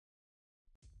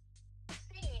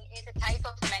is a type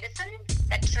of medicine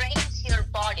that trains your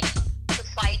body to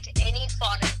fight any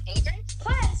foreign agent.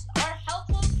 Plants are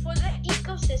helpful for the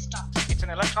ecosystem. It's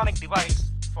an electronic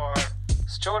device for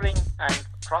storing and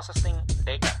processing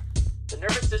data. The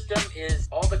nervous system is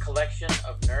all the collection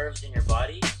of nerves in your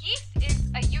body. Yeast is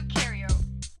a eukaryote.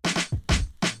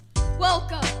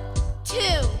 Welcome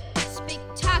to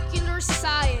Spectacular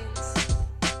Science,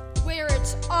 where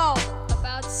it's all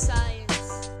about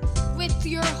science, with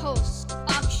your host,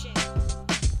 Akshay.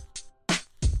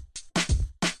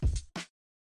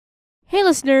 Hey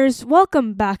listeners,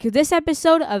 welcome back to this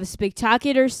episode of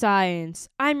Spectacular Science.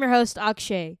 I'm your host,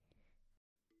 Akshay.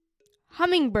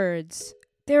 Hummingbirds.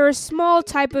 They're a small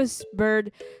type of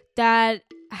bird that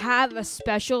have a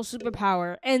special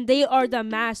superpower, and they are the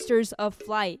masters of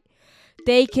flight.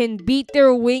 They can beat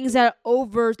their wings at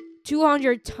over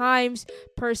 200 times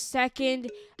per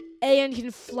second and can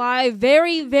fly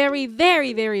very, very,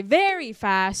 very, very, very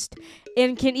fast,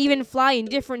 and can even fly in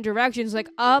different directions like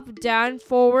up, down,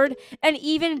 forward, and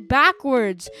even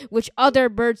backwards, which other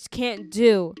birds can't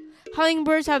do.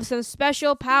 Hummingbirds have some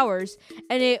special powers,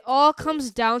 and it all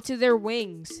comes down to their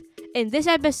wings. In this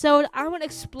episode, I want to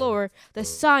explore the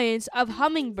science of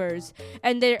hummingbirds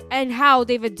and how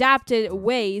they've adapted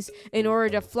ways in order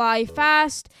to fly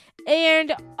fast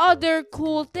and other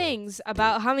cool things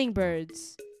about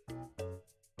hummingbirds.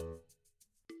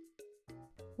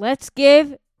 Let's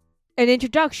give an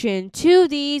introduction to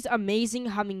these amazing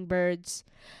hummingbirds.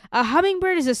 A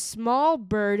hummingbird is a small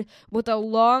bird with a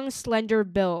long, slender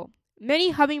bill.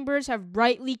 Many hummingbirds have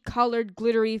brightly colored,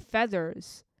 glittery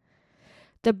feathers.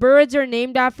 The birds are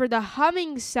named after the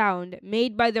humming sound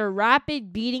made by the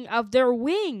rapid beating of their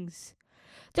wings.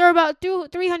 There are about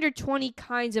 320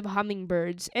 kinds of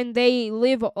hummingbirds, and they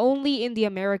live only in the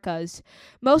Americas.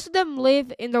 Most of them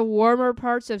live in the warmer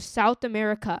parts of South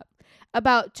America.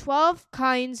 About 12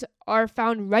 kinds are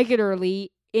found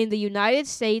regularly in the United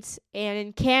States and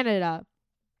in Canada.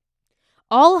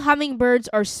 All hummingbirds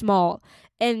are small,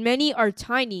 and many are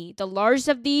tiny. The largest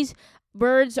of these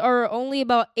birds are only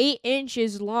about 8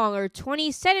 inches long or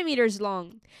 20 centimeters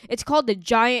long. It's called the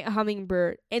giant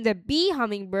hummingbird, and the bee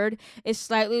hummingbird is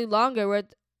slightly longer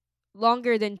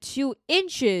than 2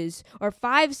 inches or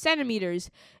 5 centimeters.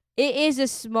 It is the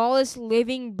smallest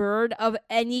living bird of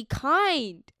any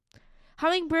kind.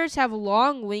 Hummingbirds have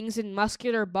long wings and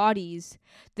muscular bodies.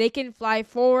 They can fly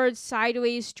forward,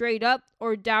 sideways, straight up,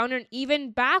 or down, and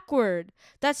even backward.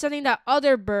 That's something that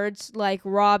other birds like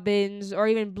robins or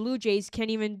even blue jays can't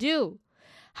even do.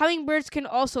 Hummingbirds can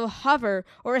also hover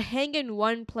or hang in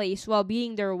one place while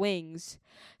beating their wings.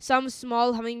 Some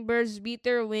small hummingbirds beat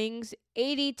their wings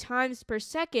 80 times per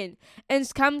second, and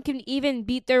some can even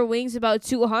beat their wings about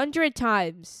 200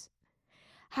 times.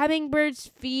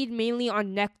 Hummingbirds feed mainly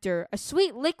on nectar, a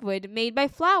sweet liquid made by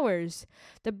flowers.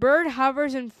 The bird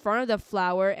hovers in front of the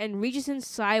flower and reaches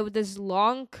inside with its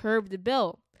long, curved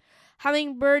bill.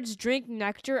 Hummingbirds drink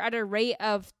nectar at a rate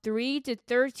of 3 to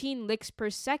 13 licks per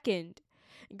second.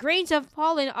 Grains of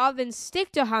pollen often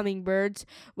stick to hummingbirds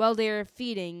while they are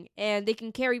feeding, and they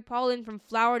can carry pollen from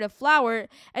flower to flower,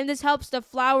 and this helps the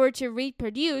flower to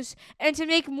reproduce and to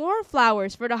make more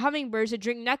flowers for the hummingbirds to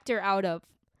drink nectar out of.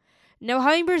 Now,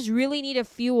 hummingbirds really need a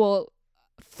fuel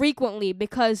frequently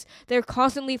because they're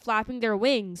constantly flapping their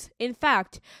wings. In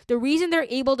fact, the reason they're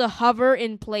able to hover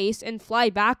in place and fly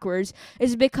backwards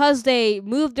is because they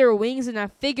move their wings in a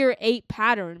figure 8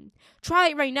 pattern. Try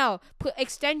it right now.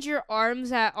 Extend your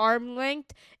arms at arm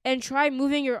length and try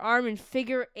moving your arm in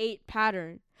figure 8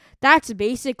 pattern. That's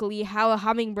basically how a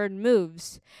hummingbird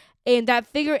moves. And that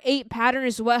figure 8 pattern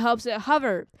is what helps it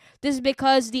hover. This is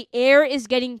because the air is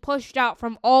getting pushed out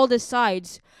from all the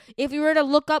sides. If you were to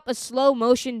look up a slow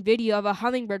motion video of a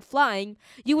hummingbird flying,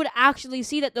 you would actually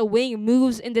see that the wing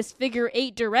moves in this figure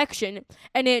 8 direction,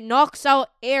 and it knocks out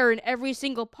air in every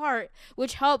single part,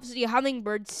 which helps the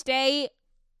hummingbird stay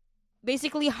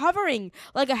basically hovering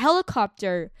like a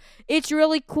helicopter. It's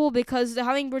really cool because the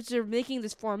hummingbirds are making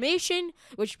this formation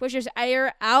which pushes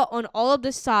air out on all of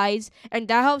the sides, and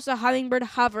that helps the hummingbird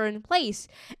hover in place,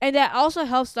 and that also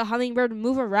helps the hummingbird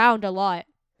move around a lot.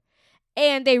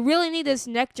 And they really need this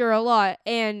nectar a lot,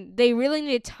 and they really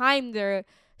need to time their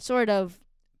sort of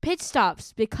pit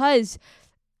stops because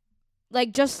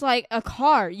just like a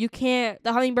car, the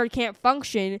hummingbird can't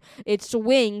function its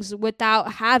wings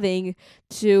without having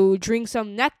to drink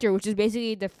some nectar, which is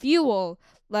basically the fuel.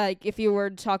 Like if you were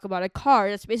to talk about a car,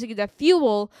 that's basically the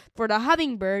fuel for the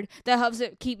hummingbird that helps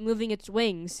it keep moving its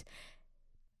wings.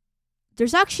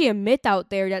 There's actually a myth out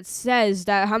there that says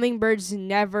that hummingbirds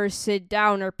never sit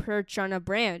down or perch on a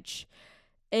branch.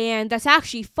 And that's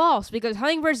actually false because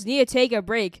hummingbirds need to take a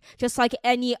break just like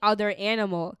any other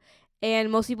animal.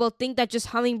 And most people think that just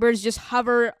hummingbirds just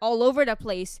hover all over the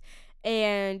place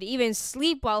and even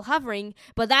sleep while hovering,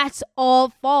 but that's all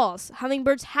false.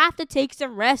 Hummingbirds have to take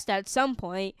some rest at some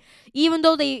point. Even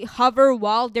though they hover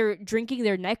while they're drinking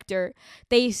their nectar,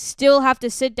 they still have to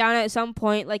sit down at some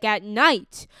point, like at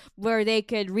night, where they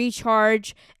could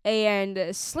recharge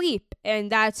and sleep,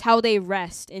 and that's how they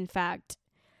rest, in fact.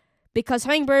 Because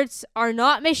hummingbirds are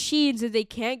not machines and they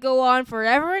can't go on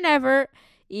forever and ever,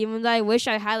 even though I wish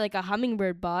I had like a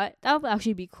hummingbird bot. That would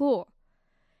actually be cool.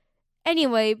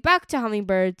 Anyway, back to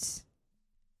hummingbirds.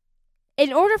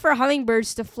 In order for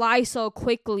hummingbirds to fly so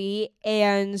quickly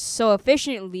and so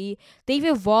efficiently, they've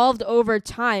evolved over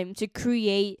time to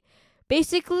create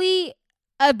basically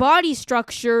a body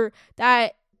structure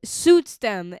that suits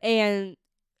them and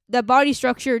the body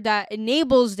structure that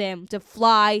enables them to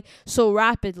fly so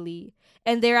rapidly.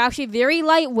 And they're actually very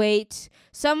lightweight.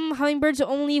 Some hummingbirds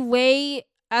only weigh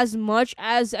as much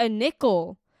as a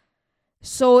nickel.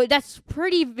 So that's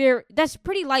pretty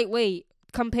lightweight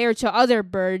compared to other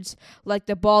birds like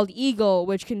the bald eagle,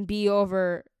 which can be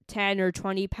over 10 or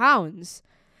 20 pounds.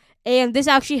 And this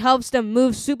actually helps them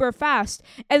move super fast.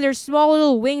 And their small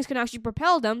little wings can actually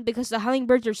propel them because the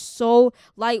hummingbirds are so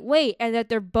lightweight and that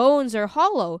their bones are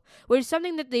hollow, which is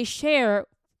something that they share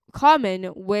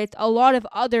common with a lot of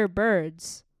other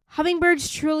birds. Hummingbirds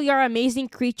truly are amazing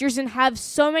creatures and have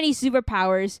so many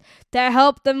superpowers that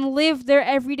help them live their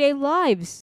everyday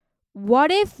lives.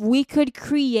 What if we could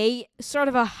create sort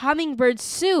of a hummingbird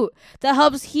suit that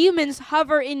helps humans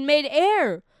hover in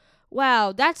midair?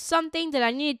 Wow, that's something that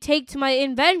I need to take to my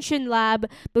invention lab.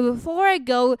 But before I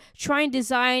go try and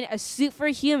design a suit for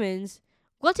humans,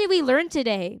 what did we learn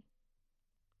today?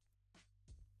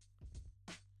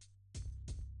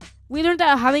 We learned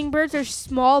that hummingbirds are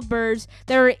small birds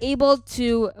that are able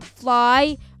to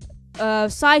fly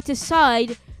side to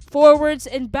side, forwards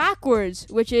and backwards,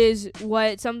 which is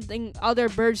what something other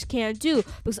birds can't do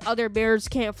because other birds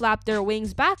can't flap their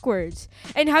wings backwards.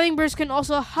 And hummingbirds can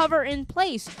also hover in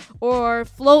place or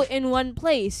float in one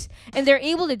place. And they're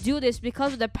able to do this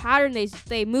because of the pattern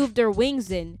they move their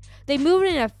wings in. They move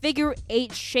it in a figure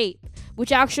 8 shape,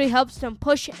 which actually helps them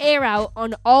push air out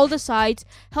on all the sides,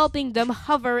 helping them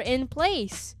hover in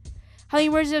place.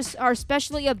 Hummingbirds are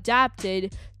specially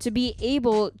adapted to be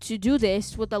able to do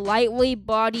this with a lightweight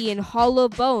body and hollow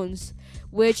bones,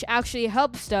 which actually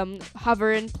helps them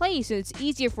hover in place, and it's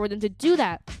easier for them to do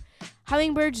that.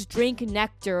 Hummingbirds drink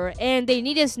nectar, and they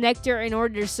need this nectar in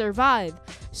order to survive,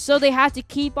 so they have to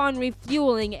keep on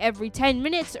refueling every 10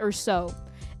 minutes or so.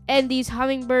 And these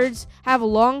hummingbirds have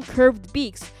long curved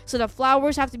beaks, so the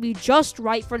flowers have to be just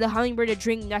right for the hummingbird to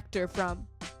drink nectar from.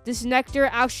 This nectar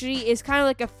actually is kind of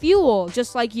like a fuel,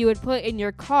 just like you would put in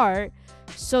your car,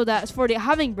 so that's for the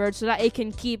hummingbird, so that it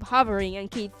can keep hovering and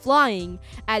keep flying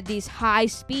at these high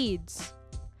speeds.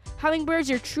 Hummingbirds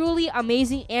are truly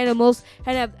amazing animals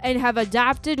and have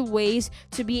adapted ways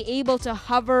to be able to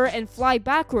hover and fly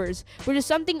backwards, which is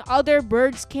something other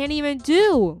birds can't even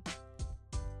do.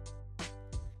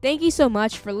 Thank you so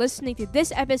much for listening to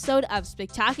this episode of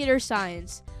Spectacular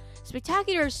Science.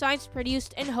 Spectacular Science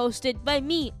produced and hosted by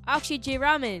me, Akshay J.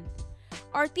 Raman.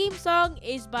 Our theme song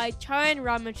is by Charan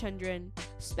Ramachandran.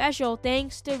 Special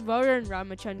thanks to Varun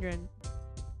Ramachandran.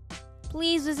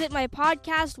 Please visit my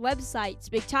podcast website,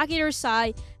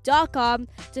 spectacularsci.com,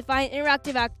 to find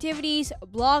interactive activities,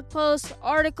 blog posts,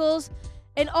 articles,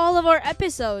 and all of our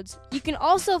episodes. You can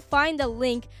also find the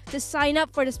link to sign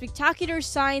up for the Spectacular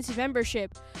Science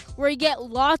membership, where you get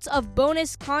lots of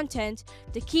bonus content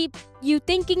to keep you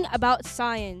thinking about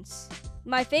science.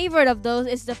 My favorite of those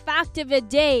is the fact of the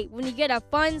day, when you get a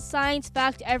fun science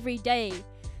fact every day.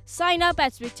 Sign up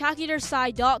at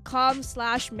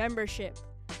spectacularsci.com/membership.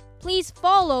 Please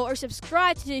follow or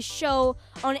subscribe to this show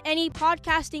on any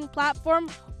podcasting platform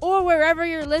or wherever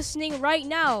you're listening right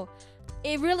now.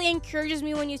 It really encourages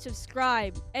me when you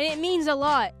subscribe, and it means a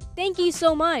lot. Thank you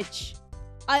so much.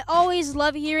 I always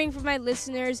love hearing from my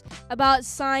listeners about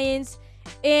science,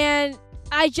 and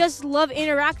I just love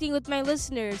interacting with my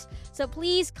listeners. So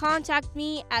please contact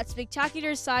me at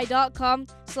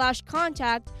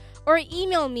spectacularsci.com/contact or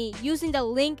email me using the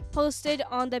link posted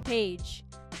on the page.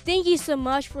 Thank you so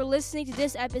much for listening to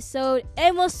this episode,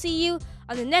 and we'll see you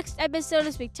on the next episode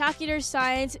of Spectacular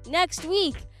Science next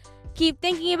week. Keep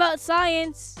thinking about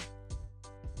science.